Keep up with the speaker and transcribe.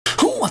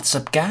What's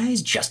up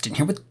guys, Justin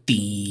here with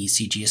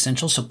BCG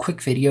Essentials. So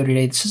quick video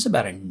today. This is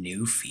about a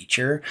new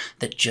feature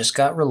that just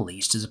got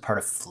released as a part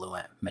of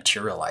Fluent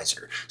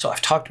Materializer. So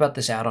I've talked about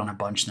this add-on a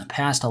bunch in the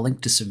past. I'll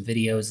link to some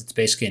videos. It's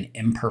basically an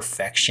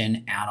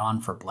imperfection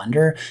add-on for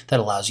Blender that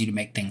allows you to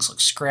make things look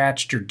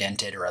scratched or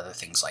dented or other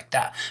things like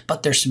that.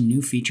 But there's some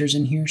new features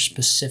in here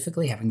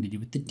specifically having to do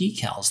with the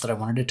decals that I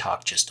wanted to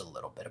talk just a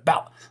little bit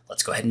about.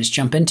 Let's go ahead and just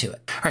jump into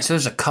it. All right, so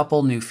there's a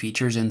couple new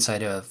features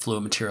inside of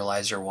Fluent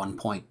Materializer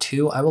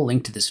 1.2. I will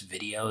link to this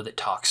video that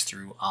talks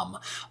through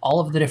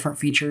all of the different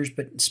features,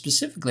 but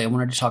specifically I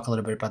wanted to talk a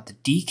little bit about the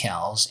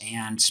decals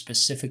and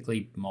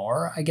specifically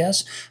more, I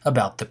guess,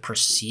 about the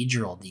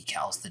procedural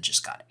decals that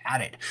just got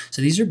added.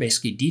 So these are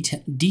basically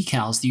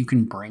decals that you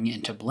can bring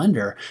into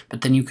Blender,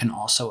 but then you can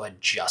also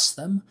adjust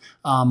them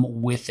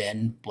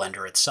within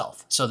Blender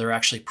itself. So they're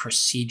actually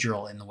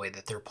procedural in the way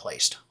that they're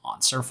placed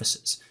on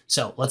surfaces.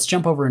 So let's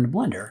jump over into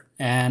Blender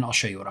and I'll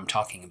show you what I'm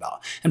talking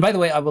about. And by the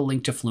way, I will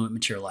link to Fluent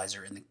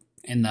Materializer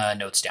in the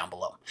notes down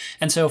below.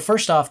 And so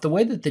first off, the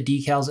way that the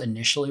decals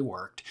initially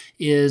worked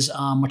is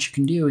what you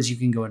can do is you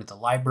can go into the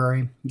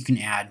library, you can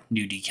add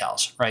new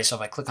decals, right? So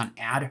if I click on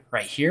add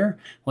right here,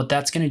 what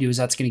that's going to do is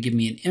that's going to give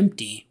me an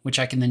empty, which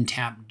I can then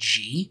tap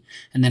G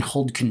and then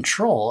hold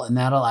control, and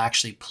that'll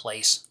actually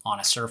place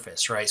on a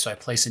surface, right? So I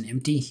place an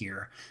empty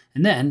here,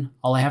 and then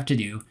all I have to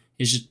do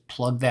is just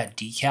plug that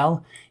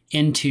decal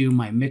into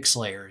my mix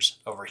layers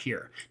over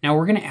here. Now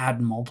we're going to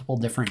add multiple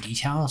different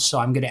decals. So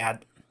I'm going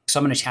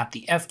to tap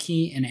the F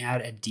key and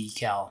add a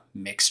decal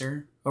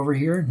mixer over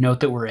here. Note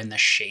that we're in the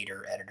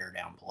shader editor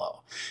down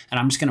below. And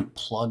I'm just going to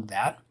plug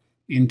that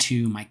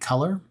into my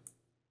color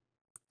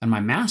and my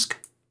mask.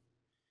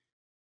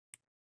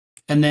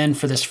 And then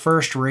for this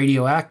first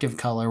radioactive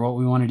color, what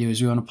we want to do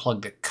is we want to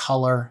plug the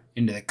color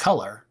into the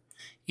color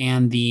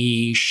and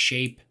the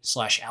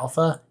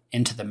shape/alpha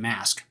into the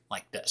mask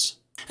like this.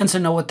 And so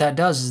now what that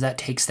does is that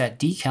takes that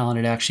decal and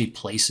it actually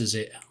places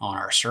it on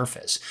our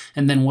surface.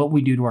 And then what we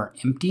do to our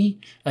empty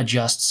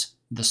adjusts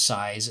the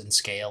size and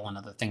scale and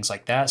other things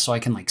like that. So I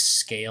can like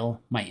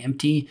scale my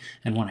empty.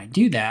 And when I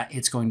do that,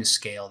 it's going to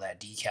scale that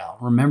decal.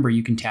 Remember,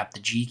 you can tap the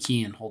G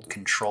key and hold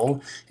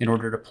control in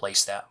order to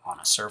place that on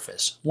a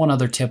surface. One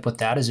other tip with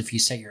that is if you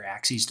set your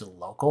axes to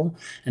local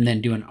and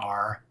then do an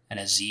R and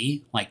a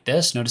Z like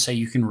this, notice how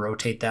you can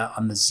rotate that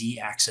on the Z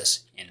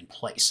axis in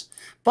place.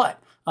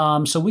 But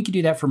so we could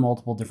do that for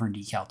multiple different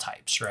decal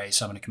types, right?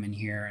 So I'm going to come in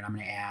here and I'm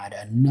going to add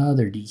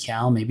another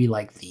decal, maybe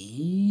like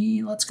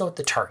let's go with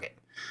the target.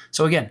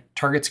 So again,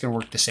 target's going to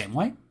work the same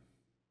way.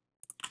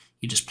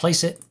 You just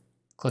place it,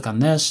 click on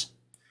this,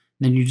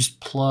 and then you just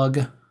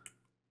plug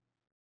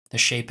the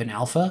shape and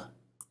alpha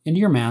into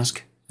your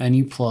mask, and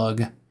you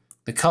plug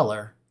the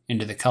color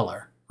into the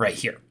color right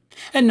here.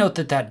 And note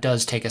that that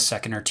does take a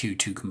second or two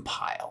to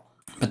compile.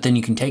 But then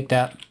you can take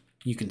that,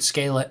 you can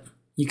scale it,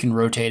 you can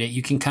rotate it,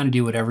 you can kind of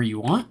do whatever you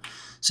want.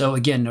 So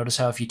again, notice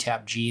how if you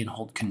tap G and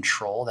hold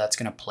control, that's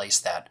going to place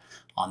that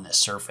on this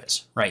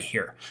surface right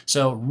here.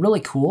 So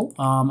really cool.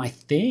 I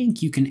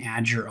think you can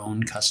add your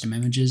own custom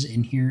images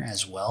in here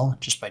as well,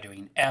 just by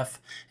doing F,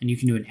 and you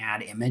can do an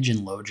add image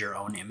and load your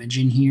own image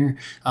in here.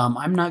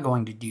 I'm not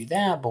going to do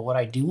that, but what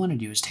I do want to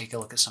do is take a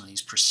look at some of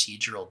these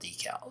procedural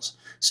decals.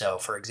 So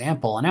for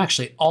example, and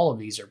actually all of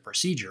these are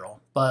procedural,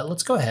 but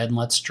let's go ahead and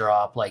let's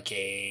draw up like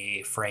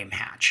a frame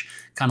hatch,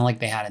 kind of like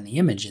they had in the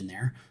image in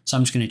there. So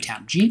I'm just going to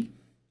tap G,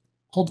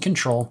 hold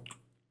control,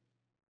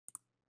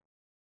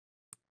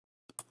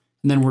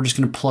 and then we're just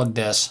going to plug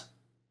this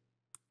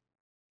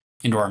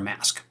into our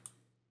mask.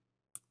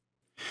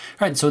 All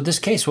right, so in this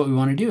case, what we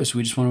want to do is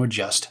we just want to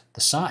adjust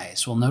the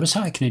size. Well, notice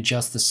how I can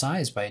adjust the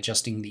size by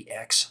adjusting the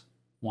X,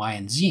 Y,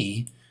 and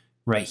Z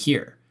right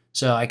here.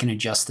 So I can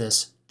adjust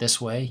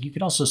this way. You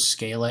could also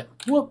scale it.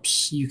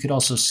 Whoops. You could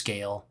also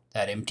scale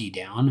that empty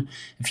down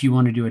if you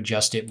wanted to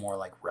adjust it more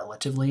like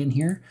relatively in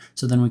here.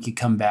 So then we could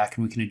come back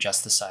and we can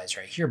adjust the size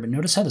right here. But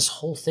notice how this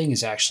whole thing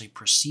is actually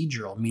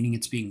procedural, meaning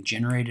it's being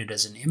generated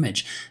as an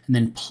image and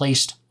then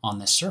placed on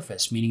this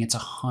surface, meaning it's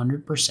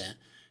 100%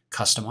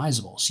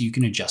 customizable. So you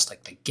can adjust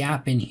like the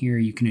gap in here,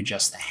 you can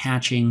adjust the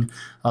hatching,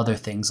 other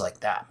things like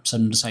that. So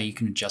notice how you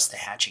can adjust the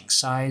hatching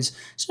size.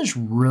 So it's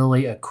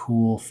really a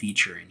cool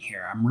feature in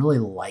here. I'm really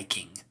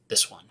liking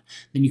this one.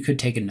 Then you could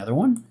take another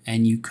one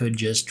and you could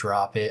just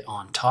drop it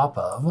on top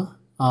of,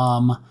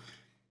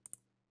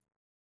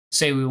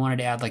 say we wanted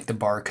to add like the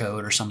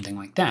barcode or something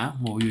like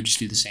that. Well, we would just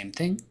do the same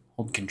thing,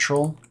 hold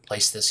control,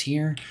 place this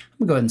here. I'm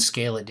gonna go ahead and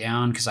scale it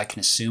down because I can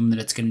assume that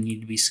it's gonna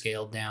need to be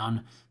scaled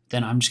down.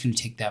 Then I'm just gonna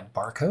take that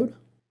barcode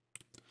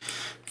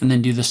and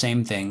then do the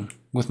same thing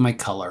with my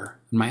color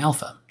and my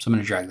alpha. So I'm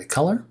gonna drag the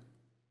color,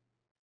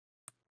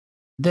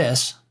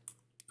 this,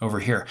 over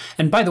here.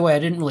 And by the way, I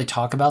didn't really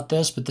talk about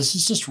this, but this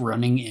is just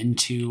running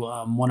into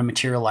one of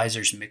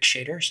Materializer's mix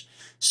shaders.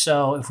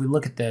 So if we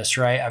look at this,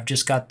 right, I've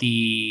just got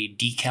the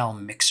decal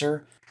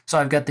mixer. So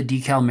I've got the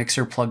decal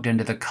mixer plugged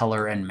into the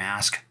color and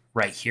mask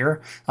right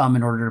here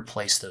in order to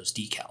place those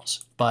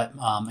decals. But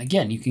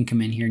again, you can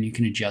come in here and you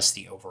can adjust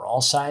the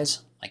overall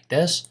size like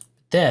this.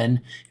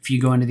 then if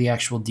you go into the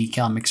actual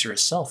decal mixer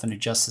itself and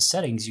adjust the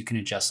settings, you can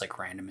adjust like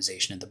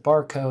randomization of the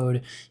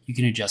barcode. You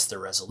can adjust the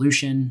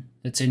resolution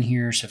that's in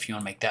here. So if you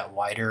want to make that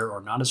wider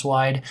or not as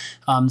wide,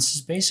 this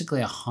is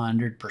basically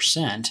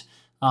 100%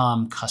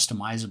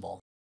 customizable.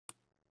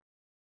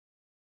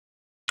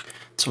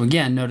 So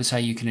again, notice how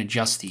you can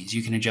adjust these.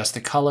 You can adjust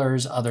the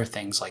colors, other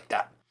things like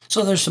that.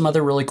 So there's some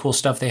other really cool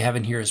stuff they have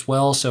in here as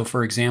well. So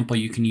for example,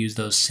 you can use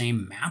those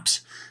same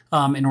maps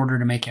in order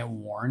to make it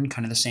worn,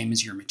 kind of the same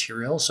as your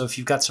material. So if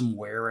you've got some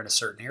wear in a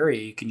certain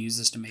area, you can use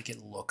this to make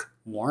it look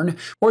worn,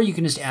 or you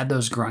can just add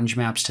those grunge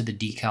maps to the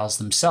decals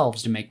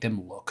themselves to make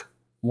them look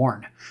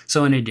worn.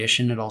 So in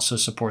addition, it also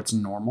supports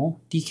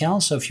normal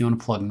decals. So if you want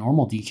to plug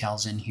normal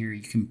decals in here,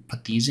 you can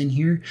put these in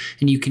here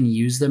and you can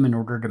use them in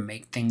order to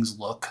make things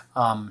look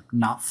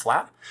not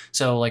flat.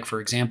 So like for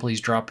example, he's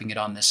dropping it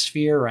on this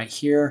sphere right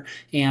here,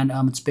 and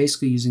it's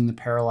basically using the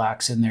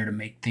parallax in there to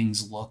make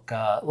things look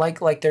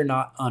like they're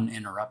not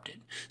uninterrupted.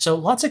 So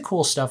lots of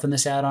cool stuff in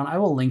this add-on. I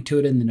will link to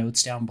it in the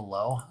notes down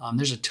below.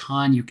 There's a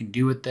ton you can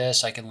do with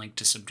this. I can link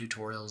to some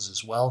tutorials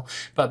as well,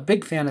 but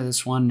big fan of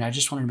this one. I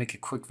just wanted to make a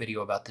quick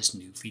video about this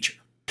new feature.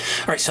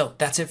 All right, so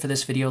that's it for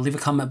this video. Leave a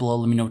comment below.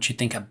 Let me know what you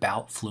think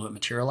about Fluent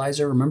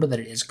Materializer. Remember that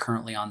it is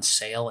currently on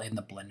sale in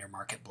the Blender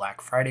Market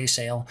Black Friday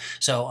sale.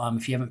 So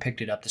if you haven't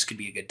picked it up, this could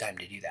be a good time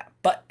to do that.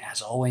 But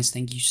as always,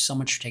 thank you so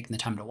much for taking the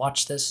time to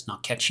watch this, and I'll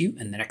catch you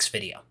in the next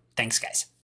video. Thanks, guys.